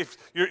saved if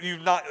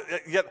you've not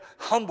yet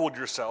humbled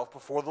yourself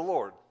before the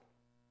Lord.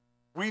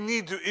 We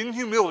need to, in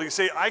humility,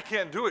 say, I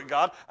can't do it,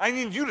 God. I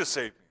need you to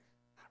save me.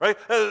 Right?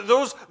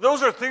 Those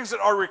are things that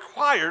are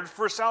required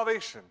for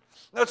salvation.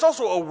 Now, it's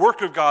also a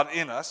work of God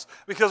in us,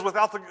 because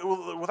without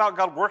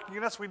God working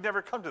in us, we'd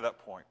never come to that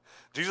point.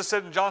 Jesus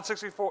said in John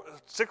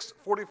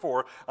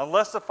 6:44,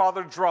 unless the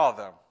Father draw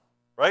them.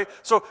 Right?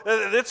 So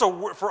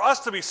for us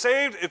to be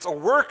saved, it's a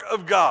work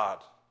of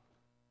God.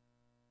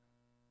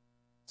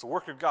 It's a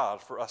work of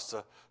God for us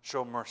to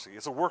show mercy.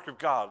 It's a work of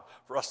God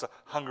for us to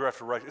hunger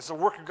after righteousness. It's a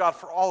work of God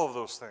for all of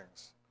those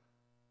things.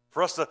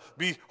 For us to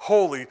be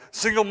holy,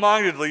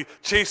 single-mindedly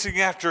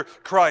chasing after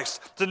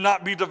Christ, to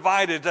not be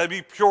divided, to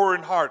be pure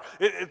in heart.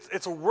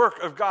 It's a work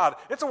of God.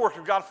 It's a work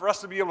of God for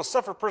us to be able to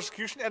suffer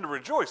persecution and to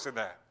rejoice in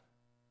that.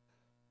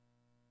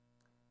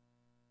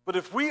 But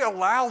if we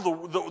allow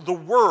the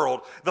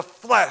world, the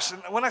flesh,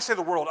 and when I say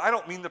the world, I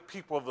don't mean the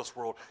people of this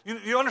world.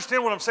 You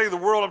understand what I'm saying, the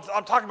world?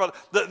 I'm talking about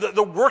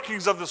the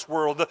workings of this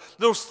world,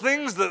 those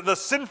things, the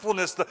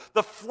sinfulness,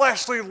 the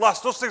fleshly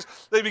lust, those things,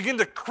 they begin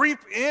to creep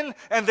in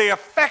and they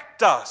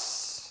affect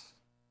us.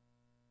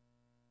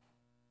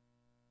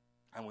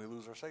 And we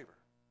lose our savor.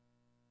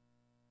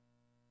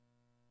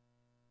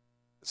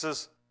 It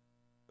says,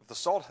 if the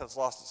salt has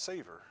lost its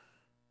savor,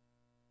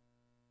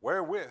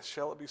 wherewith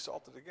shall it be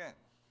salted again?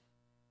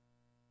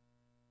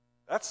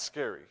 That's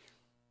scary.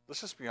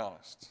 Let's just be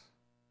honest.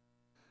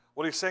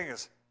 What he's saying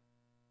is,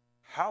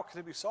 how can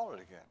it be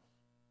salted again?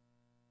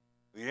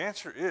 The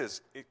answer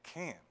is, it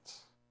can't.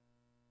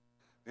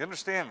 You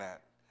understand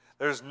that?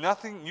 There's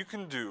nothing you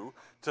can do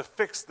to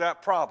fix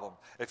that problem.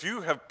 If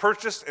you have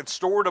purchased and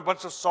stored a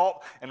bunch of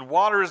salt and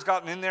water has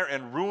gotten in there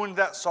and ruined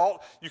that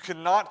salt, you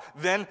cannot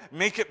then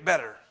make it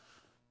better.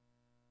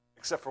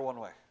 Except for one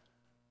way.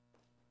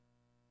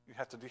 you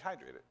have to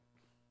dehydrate it.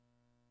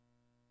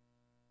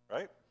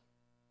 Right?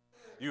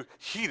 You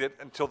heat it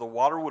until the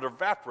water would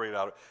evaporate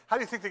out of it. How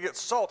do you think they get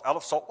salt out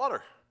of salt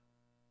water?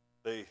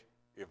 They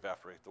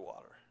evaporate the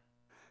water,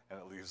 and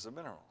it leaves the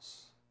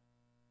minerals.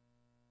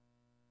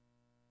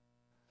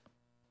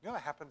 You know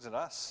what happens in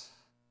us?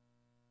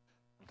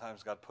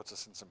 Sometimes God puts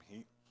us in some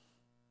heat.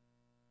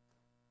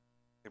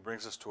 He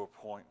brings us to a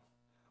point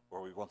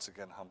where we once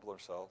again humble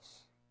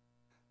ourselves.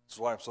 This is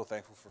why I'm so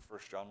thankful for 1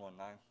 John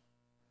 1:9.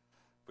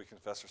 If we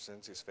confess our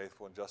sins, He's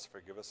faithful and just to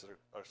forgive us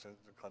our sins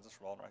and cleanse us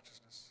from all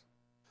unrighteousness.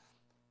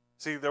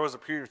 See, there was a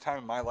period of time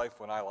in my life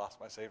when I lost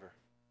my Savior.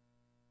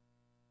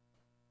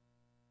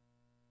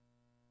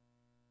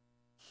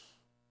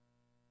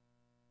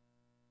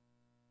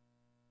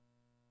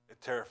 It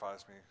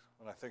terrifies me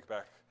when I think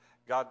back.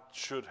 God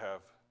should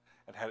have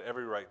and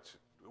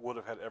would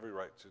have had every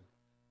right to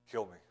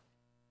kill me.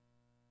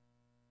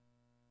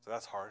 So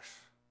that's harsh.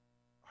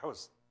 I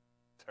was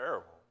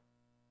terrible.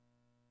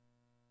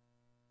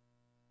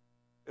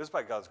 It was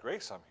by God's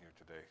grace I'm here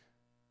today.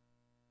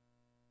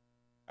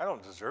 I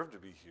don't deserve to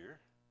be here.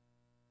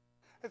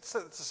 It's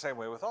the same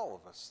way with all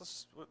of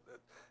us.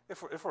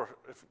 If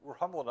we're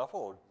humble enough,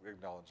 we'll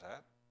acknowledge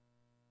that.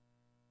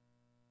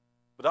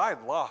 But I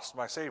had lost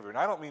my Savior, and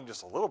I don't mean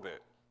just a little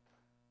bit.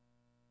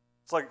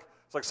 It's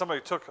like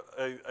somebody took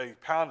a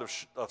pound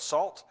of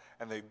salt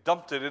and they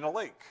dumped it in a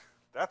lake.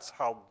 That's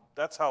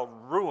how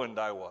ruined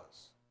I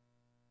was.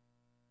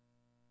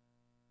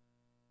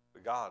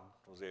 But God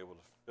was able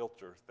to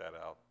filter that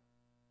out.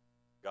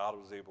 God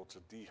was able to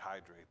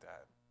dehydrate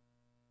that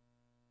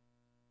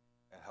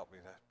and help me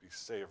to be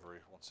savory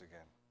once again.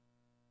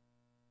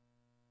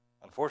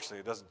 Unfortunately,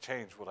 it doesn't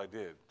change what I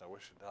did. I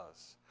wish it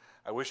does.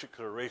 I wish it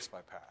could erase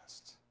my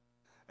past.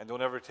 And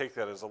don't ever take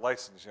that as a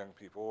license, young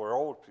people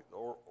or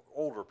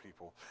older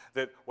people.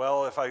 That,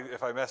 well, if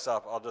I mess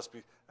up, I'll just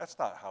be. That's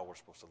not how we're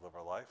supposed to live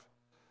our life.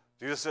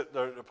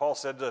 Paul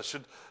said,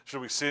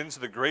 should we sin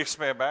so the grace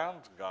may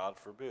abound? God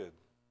forbid.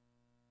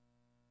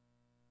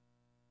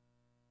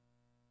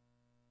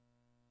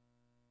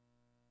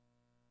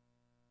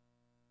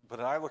 But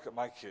when I look at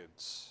my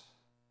kids,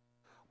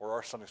 or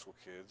our Sunday school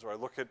kids, or I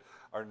look at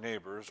our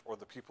neighbors, or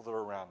the people that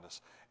are around us,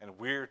 and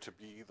we're to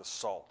be the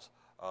salt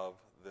of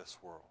this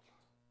world.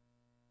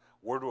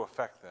 We're to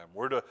affect them.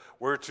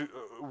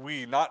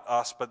 We, not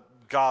us, but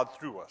God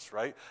through us,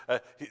 right?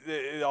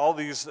 All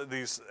these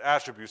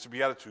attributes, the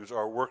Beatitudes,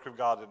 are a work of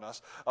God in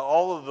us.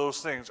 All of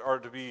those things are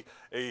to be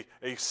have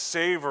a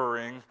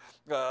savoring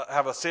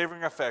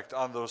effect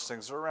on those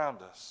things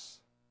around us.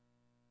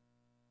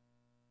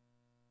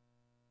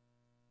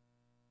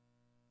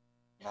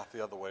 Not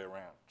the other way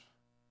around.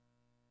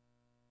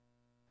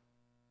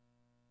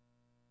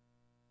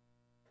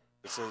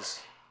 It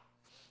says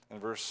in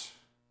verse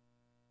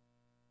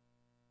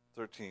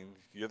 13,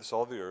 "You are the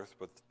salt of the earth,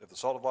 but if the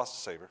salt have lost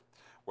its savor,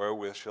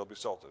 wherewith shall it be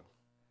salted?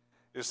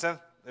 It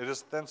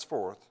is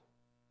thenceforth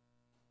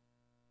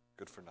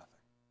good for nothing."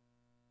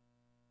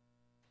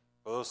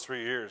 For those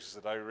 3 years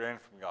that I ran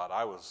from God,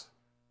 I was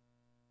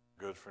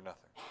good for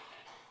nothing.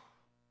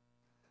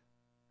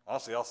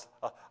 Honestly,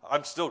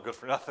 I'm still good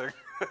for nothing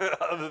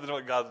other than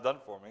what God's done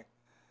for me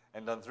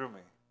and done through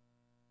me.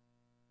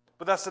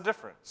 But that's the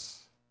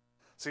difference.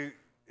 See,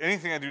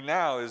 anything I do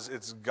now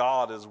it's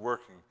God is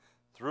working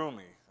through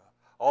me.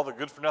 All the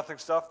good for nothing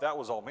stuff, that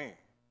was all me.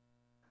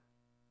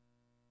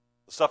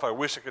 The stuff I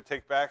wish I could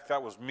take back,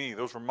 that was me.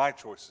 Those were my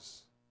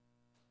choices.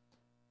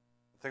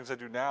 The things I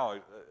do now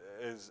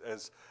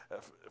as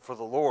for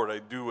the Lord, I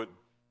do it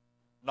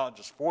not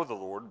just for the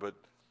Lord, but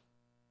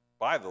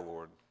by the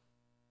Lord.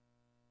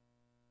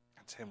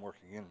 It's Him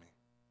working in me.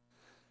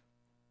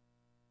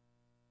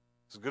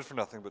 It's good for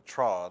nothing but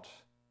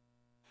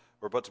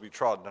to be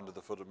trodden under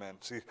the foot of men.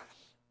 See,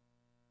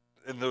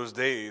 in those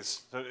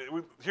days,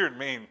 here in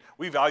Maine,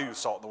 we value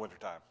salt in the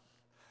wintertime.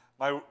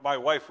 My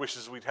wife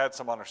wishes we'd had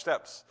some on her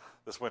steps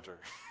this winter.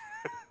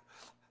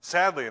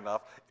 Sadly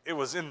enough, it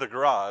was in the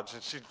garage,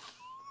 and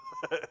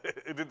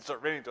it didn't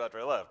start raining until after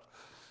I left.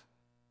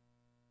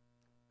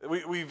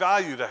 We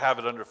value to have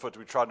it underfoot, to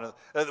be trodden.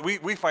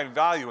 We find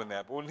value in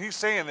that. But when he's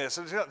saying this,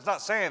 it's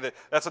not saying that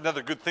that's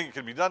another good thing it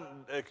can be done.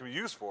 It can be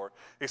used for.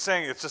 He's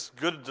saying it's just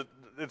good.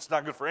 It's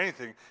not good for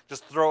anything.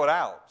 Just throw it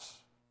out.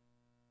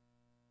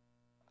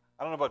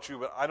 I don't know about you,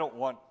 but I don't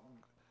want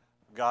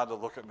God to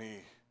look at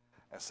me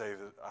and say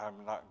that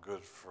I'm not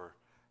good for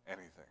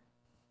anything.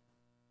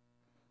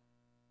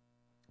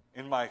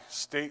 In my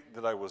state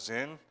that I was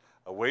in,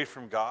 away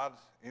from God,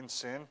 in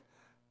sin,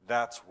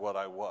 that's what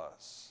I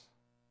was.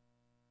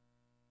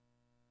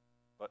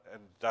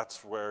 And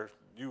that's where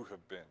you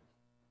have been.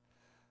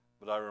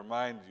 But I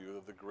remind you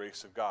of the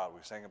grace of God. We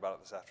sang about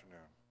it this afternoon.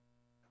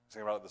 We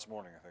sang about it this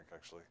morning, I think,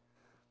 actually.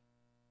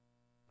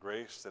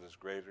 Grace that is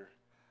greater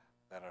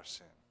than our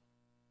sin.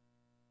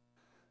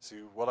 See,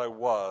 what I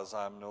was,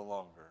 I'm no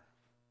longer.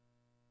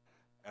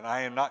 And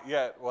I am not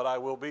yet what I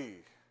will be.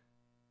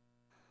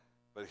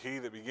 But He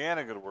that began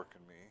a good work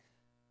in me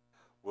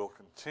will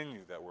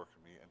continue that work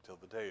in me until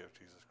the day of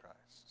Jesus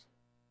Christ.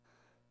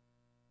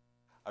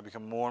 I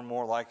become more and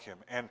more like him.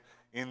 And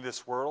in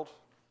this world,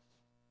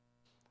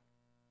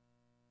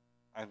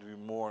 I am to be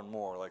more and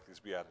more like these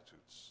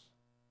Beatitudes.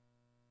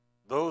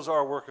 Those are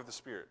a work of the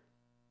Spirit.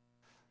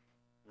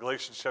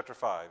 Galatians chapter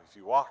 5, if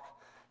you walk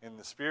in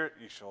the Spirit,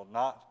 you shall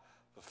not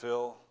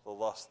fulfill the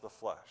lust of the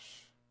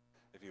flesh.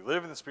 If you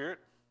live in the Spirit,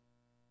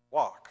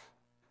 walk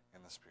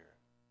in the Spirit.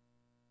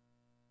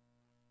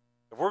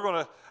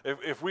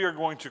 If we are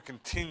going to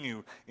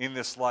continue in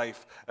this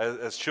life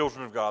as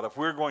children of God, if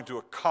we're going to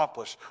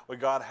accomplish what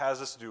God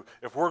has us to do,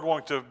 if we're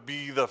going to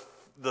be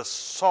the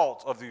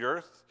salt of the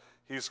earth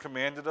He's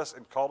commanded us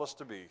and called us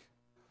to be,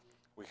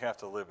 we have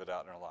to live it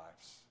out in our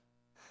lives.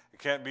 It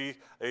can't be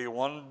a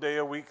 1 day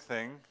a week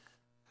thing,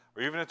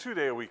 or even a 2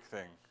 day a week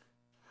thing,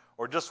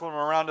 or just when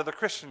we're around to the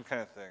Christian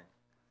kind of thing.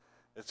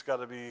 It's got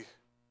to be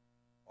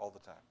all the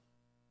time.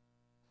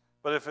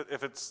 But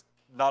if it's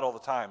not all the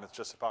time, it's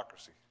just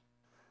hypocrisy.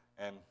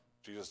 And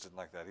Jesus didn't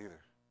like that either.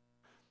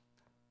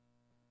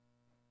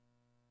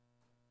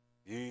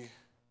 Ye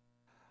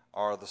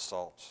are the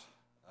salt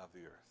of the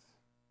earth.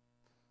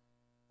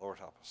 Lord,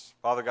 help us.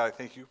 Father God, I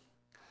thank you.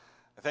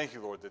 I thank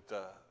you, Lord, that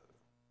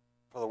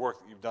for the work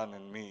that you've done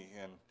in me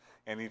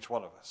and each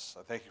one of us.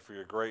 I thank you for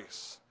your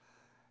grace.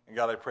 And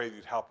God, I pray that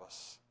you'd help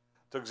us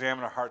to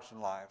examine our hearts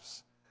and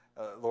lives.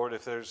 Lord,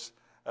 if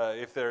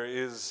there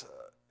is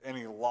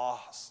any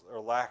loss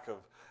or lack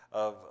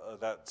of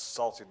that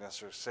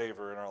saltiness or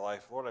savor in our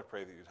life, Lord, I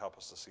pray that you'd help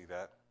us to see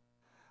that.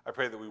 I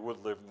pray that we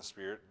would live in the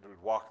Spirit, that we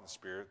would walk in the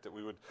Spirit, that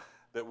we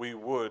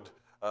would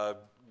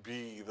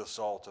be the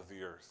salt of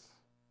the earth.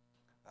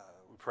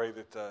 We pray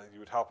that you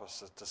would help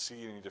us to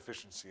see any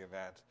deficiency in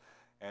that.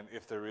 And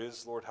if there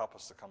is, Lord, help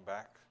us to come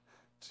back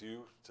to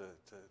you, to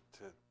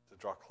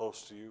draw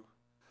close to you.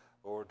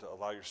 Lord, to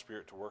allow your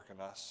Spirit to work in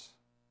us,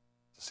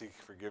 to seek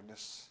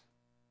forgiveness,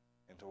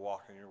 and to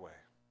walk in your way.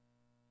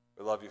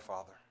 We love you,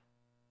 Father.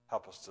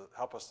 Help us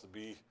to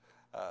be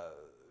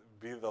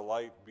the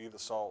light, be the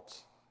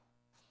salt.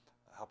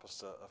 Help us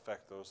to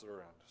affect those that are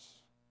around us.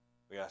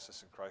 We ask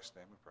this in Christ's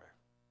name we pray.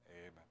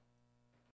 Amen.